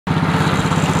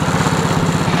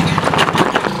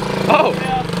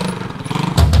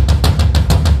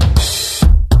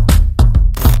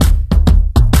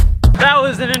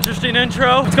an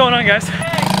intro. What's going on, guys?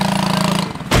 Hey.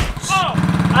 Oh,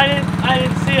 I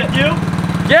didn't see it. You?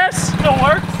 Yes. Still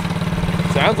works?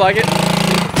 Sounds like it.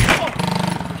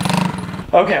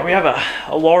 Okay, we have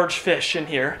a large fish in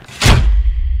here.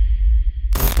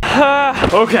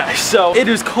 Okay, so it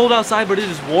is cold outside, but it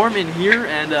is warm in here,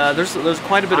 and there's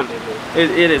quite a bit of it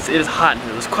is hot in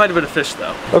here. There's quite a bit of fish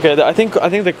though. Okay, I think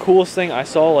the coolest thing I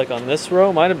saw like on this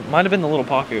row might have been the little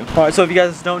pacu. All right, so if you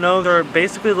guys don't know, they're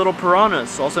basically little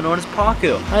piranhas, also known as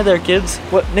pacu. Hi there, kids.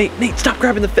 What? Nate, stop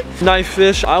grabbing the fish. Knife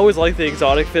fish. I always like the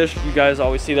exotic fish. You guys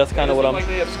always see that's kind of what I'm. Like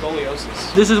they have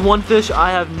scoliosis. This is one fish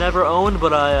I have never owned,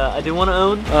 but I do want to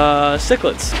own.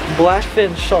 Cichlids,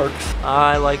 blackfin sharks.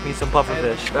 I like me some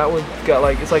pufferfish. That one's got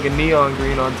like, it's like a neon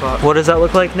green on top. What does that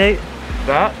look like, Nate?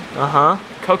 That? Uh-huh.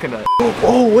 Coconut.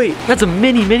 Oh wait, that's a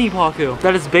mini pacu.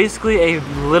 That is basically a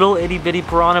little itty bitty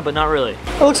piranha, but not really.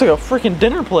 That looks like a freaking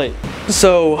dinner plate.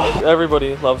 So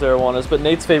everybody loves arowanas, but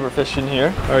Nate's favorite fish in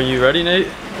here. Are you ready, Nate?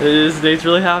 It is. Nate's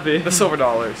really happy. The silver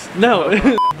dollars. No,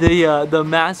 the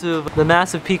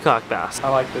massive peacock bass. I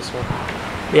like this one.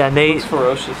 Yeah, Nate. It's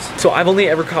ferocious. So I've only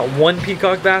ever caught one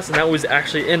peacock bass, and that was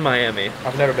actually in Miami.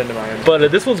 I've never been to Miami. But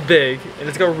this one's big, and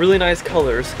it's got really nice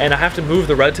colors. And I have to move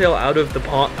the red tail out of the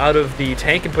pond, out of the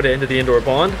tank, and put it into the indoor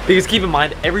pond. Because keep in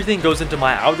mind, everything goes into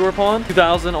my outdoor pond.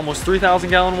 2,000, almost 3,000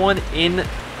 gallon one in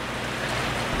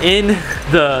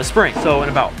the spring. So in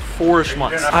about 4-ish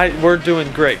months. We're doing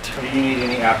great. Do you need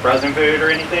any frozen food or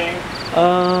anything?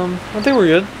 I think we're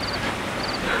good.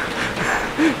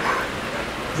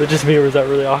 Is it just me, or is that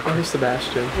really awkward? Where's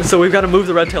Sebastian? So we've got to move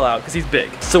the red tail out because he's big.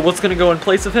 So what's gonna go in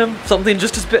place of him? Something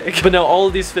just as big. But no, all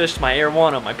of these fish, my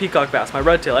arowana, my peacock bass, my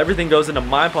red tail, everything goes into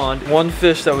my pond. One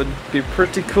fish that would be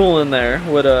pretty cool in there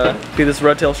would be this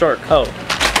red tail shark. Oh.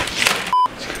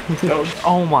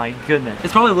 Oh my goodness.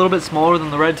 It's probably a little bit smaller than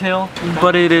the red tail,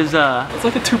 but it is it's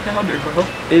like a 2-pounder, bro.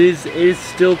 It is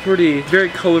still pretty, very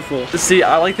colorful. See,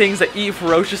 I like things that eat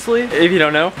ferociously. If you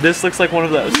don't know, this looks like one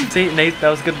of those. See, Nate, that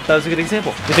was good. That was a good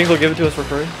example. You think they'll give it to us for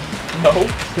free? No.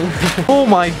 Oh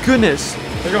my goodness.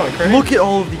 They're going crazy. Look at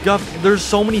all of the guppies. There's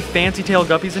so many fancy tail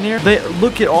guppies in here.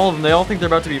 Look at all of them. They all think they're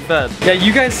about to be fed. Yeah,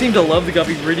 you guys seem to love the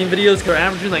guppy breeding videos. They're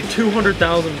averaging like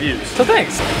 200,000 views. So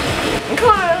thanks.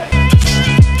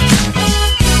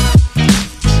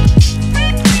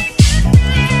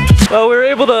 Well, we were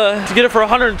able to get it for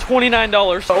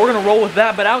 $129. So we're gonna roll with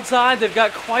that, but outside they've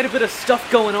got quite a bit of stuff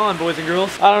going on, boys and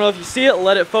girls. I don't know if you see it,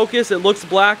 let it focus. It looks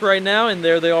black right now, and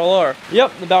there they all are.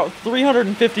 Yep, about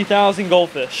 350,000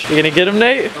 goldfish. You gonna get them,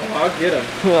 Nate? Oh, I'll get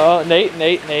them. Nate.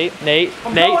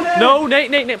 No,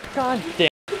 Nate. God damn.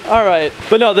 All right,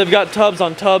 but no, they've got tubs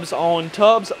on tubs on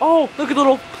tubs. Oh, look at the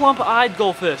little plump-eyed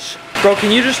goldfish. Bro,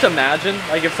 can you just imagine,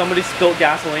 like, if somebody spilled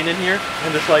gasoline in here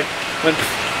and just like went.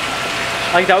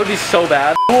 Like, that would be so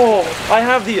bad. Oh, I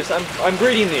have these. I'm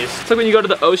breeding these. It's like when you go to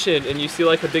the ocean and you see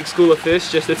like a big school of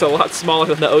fish, just it's a lot smaller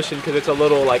than the ocean because it's a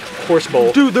little like horse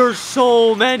bowl. Dude, there's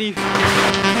so many. You got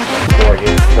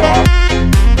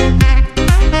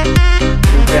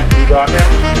him?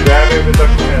 Grab it with the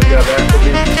hand. Yeah, that's the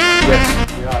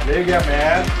big. Yeah,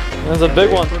 man. That's a big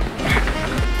one.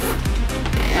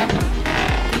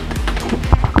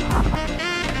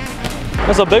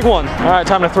 That's a big one. All right,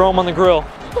 time to throw them on the grill.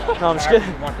 No, I'm just kidding.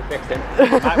 I want to fix it.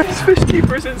 This fish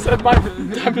keeper said my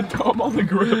time to throw him on the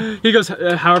grill. He goes,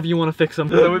 however you want to fix them.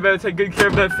 So we better take good care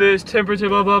of that fish, temperature,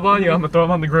 blah, blah, blah. Yeah, I'm gonna throw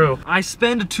him on the grill. I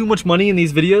spend too much money in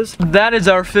these videos. That is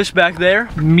our fish back there.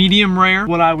 Medium rare,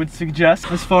 what I would suggest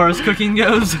as far as cooking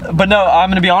goes. But no, I'm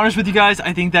gonna be honest with you guys.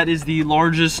 I think that is the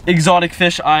largest exotic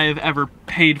fish I've ever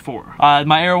paid for.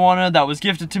 My arowana that was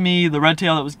gifted to me, the red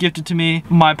tail that was gifted to me,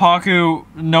 my pacu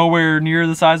nowhere near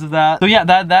the size of that. So yeah,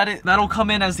 that'll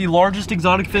come in as the largest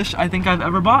exotic fish I think I've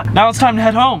ever bought. Now it's time to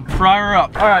head home, fry her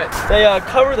up. All right, they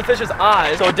cover the fish's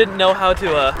eyes so it didn't know how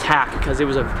to attack because it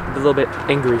was a little bit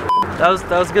angry. That was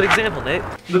a good example, Nate.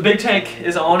 The big tank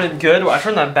is on and good. I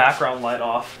turned that background light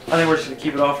off. I think we're just gonna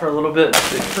keep it off for a little bit.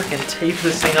 They freaking tape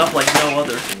this thing up like no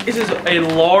other. This is a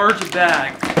large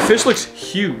bag. The fish looks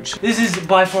huge. This is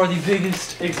by far the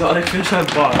biggest exotic fish I've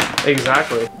bought.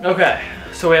 Exactly. Okay,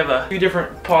 so we have a few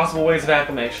different possible ways of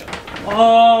acclimation.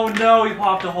 Oh no, he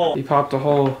popped a hole. He popped a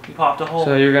hole. He popped a hole.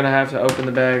 So you're gonna have to open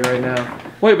the bag right now.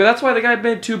 Wait, but that's why the guy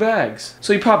made 2 bags.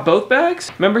 So he popped both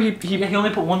bags? Remember Yeah, he only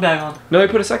put one bag on. No, he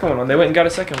put a second one on. They went and got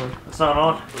a second one. It's not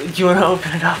on. Do you want to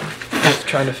open it up? I was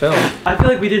trying to film. I feel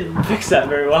like we didn't fix that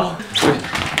very well.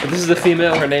 But this is the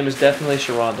female. Her name is definitely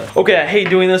Sharonda. Okay, I hate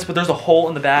doing this, but there's a hole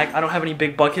in the bag. I don't have any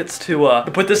big buckets to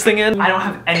put this thing in. I don't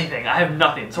have anything. I have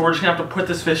nothing. So we're just gonna have to put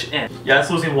this fish in. Yeah, it's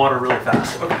losing water really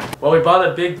fast. Okay. Well, we bought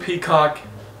a big peacock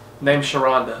named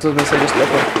Sharonda. So they say just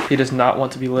lift him. He does not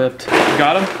want to be lipped. You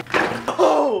got him?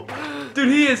 go! Dude,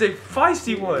 he is a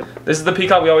feisty one. This is the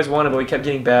peacock we always wanted, but we kept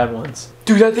getting bad ones.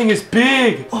 Dude, that thing is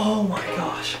big. Oh my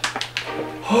gosh.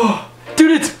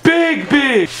 Dude, it's big.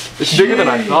 It's bigger than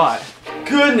I thought.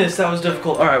 Goodness, that was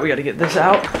difficult. All right, we got to get this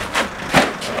out.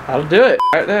 That'll do it.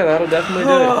 Right there, that'll definitely do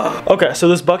it. Okay, so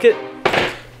this bucket.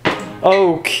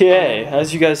 Okay,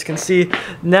 as you guys can see,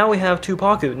 now we have 2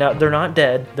 pacu. Now, they're not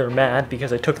dead, they're mad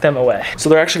because I took them away. So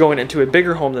they're actually going into a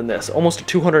bigger home than this, almost a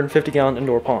 250-gallon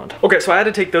indoor pond. Okay, so I had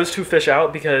to take those 2 fish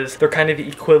out because they're kind of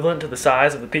equivalent to the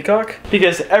size of the peacock.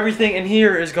 Because everything in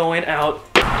here is going out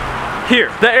here.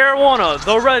 The arowana,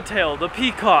 the red tail, the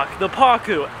peacock, the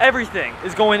pacu, everything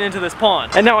is going into this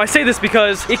pond. And now I say this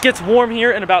because it gets warm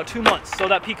here in about 2 months. So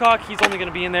that peacock, he's only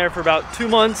gonna be in there for about 2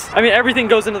 months. I mean, everything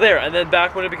goes into there. And then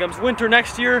back when it becomes winter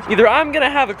next year, either I'm gonna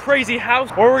have a crazy house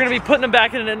or we're gonna be putting them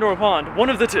back in an indoor pond. One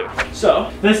of the two.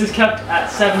 So this is kept at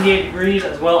 78 degrees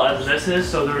as well as this is.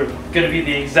 So they're gonna be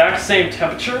the exact same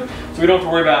temperature. So we don't have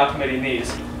to worry about acclimating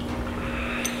these.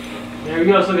 There you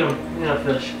go, let's look at them. Yeah,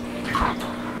 fish.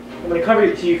 I'm gonna cover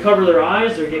you till you cover their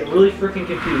eyes. They're getting really freaking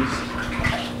confused.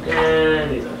 And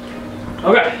these are.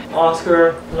 Okay,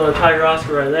 Oscar, another tiger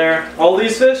Oscar right there. All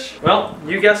these fish, well,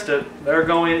 you guessed it, they're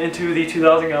going into the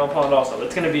 2,000-gallon pond also.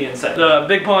 It's gonna be insane. The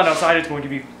big pond outside is going to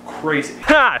be crazy.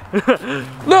 Ha!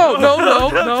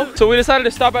 No. So we decided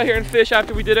to stop out here and fish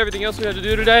after we did everything else we had to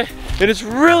do today. And it's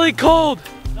really cold.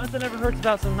 Nothing ever hurts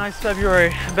about some nice February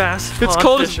bass. It's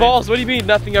cold as balls. What do you mean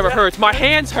nothing ever hurts? My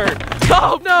hands hurt.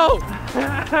 Oh no!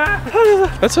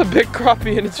 That's a big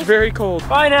crappie and it's very cold.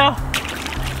 Bye now.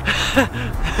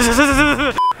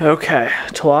 Okay,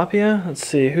 tilapia. Let's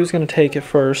see, who's gonna take it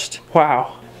first?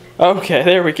 Wow. Okay,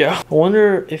 there we go. I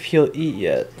wonder if he'll eat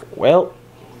yet. Well,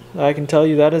 I can tell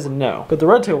you that is a no. But the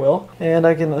red tail will. And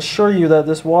I can assure you that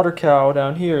this water cow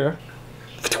down here,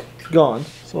 gone.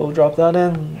 So we'll drop that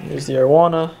in. Here's the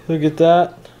arowana. Look at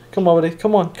that. Come on, buddy.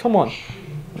 Come on.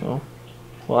 Oh.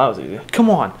 Well, that was easy. Come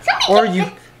on. Or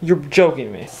you're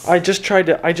joking me. I just tried.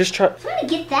 Somebody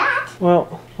get that.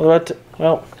 Well,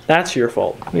 that's your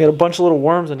fault. We got a bunch of little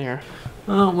worms in here.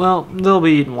 Oh, well, they'll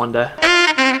be eaten one day.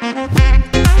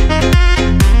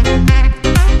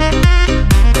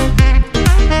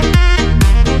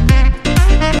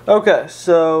 Okay,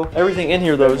 so everything in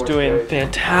here though is doing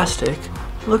fantastic.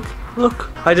 Look.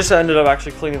 I just ended up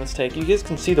actually cleaning this tank. You guys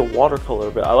can see the watercolor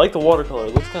a bit. I like the watercolor,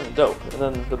 it looks kind of dope. And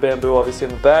then the bamboo obviously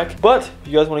in the back. But if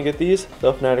you guys want to get these,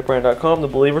 finaticbrand.com, the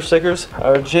believer stickers,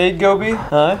 our jade goby.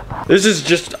 This is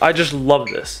just, I just love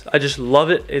this. I just love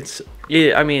it.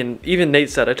 Yeah, I mean, even Nate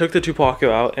said, I took the tupaco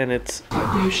out and it's...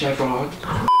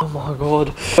 Oh my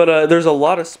god. But there's a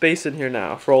lot of space in here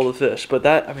now for all the fish. But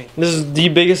that, I mean, this is the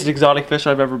biggest exotic fish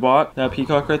I've ever bought. That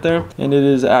peacock right there. And it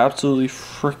is absolutely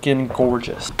freaking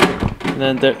gorgeous. And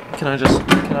then there,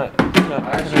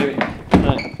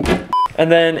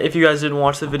 And then if you guys didn't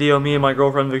watch the video, me and my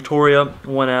girlfriend Victoria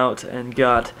went out and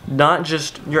got not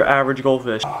just your average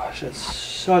goldfish. Gosh, it's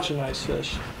such a nice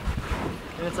fish.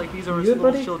 And it's like these are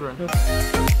little children.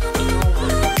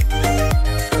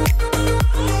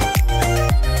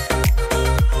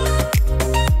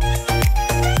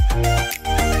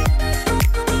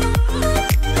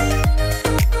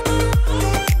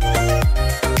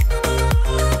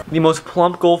 The most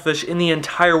plump goldfish in the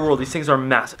entire world. These things are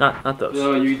massive. Not those.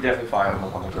 No, you definitely fire them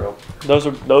on the grill. Those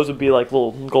would be like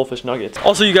little goldfish nuggets.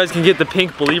 Also, you guys can get the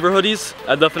pink believer hoodies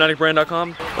at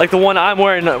finaticbrand.com. Like the one I'm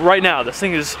wearing right now. This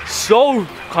thing is so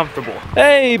comfortable.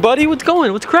 Hey, buddy, what's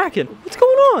cracking? What's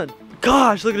going on?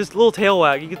 Gosh, look at this little tail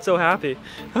wag. He gets so happy.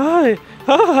 Hi.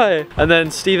 And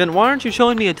then, Steven, why aren't you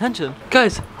showing me attention?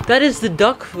 Guys, that is the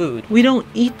duck food. We don't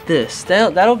eat this.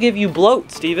 That'll give you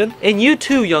bloat, Steven. And you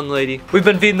too, young lady. We've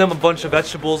been feeding them a bunch of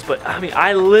vegetables, but I mean,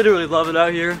 I literally love it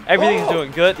out here. Everything's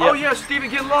doing good. Yep. Oh yeah, Steven,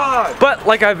 get live. But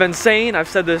like I've been saying, I've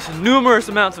said this numerous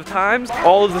amounts of times,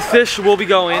 all of the fish will be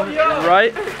going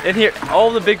right in here.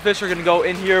 All the big fish are gonna go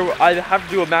in here. I have to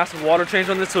do a massive water change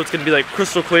on this, so it's gonna be like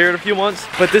crystal clear in a few months.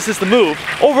 But this is the move.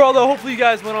 Overall though, hopefully you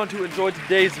guys went on to enjoy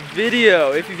today's video.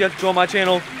 If you guys join my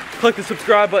channel, click the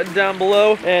subscribe button down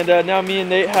below. And now me and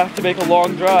Nate have to make a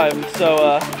long drive,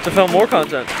 so to film more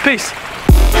content. Peace.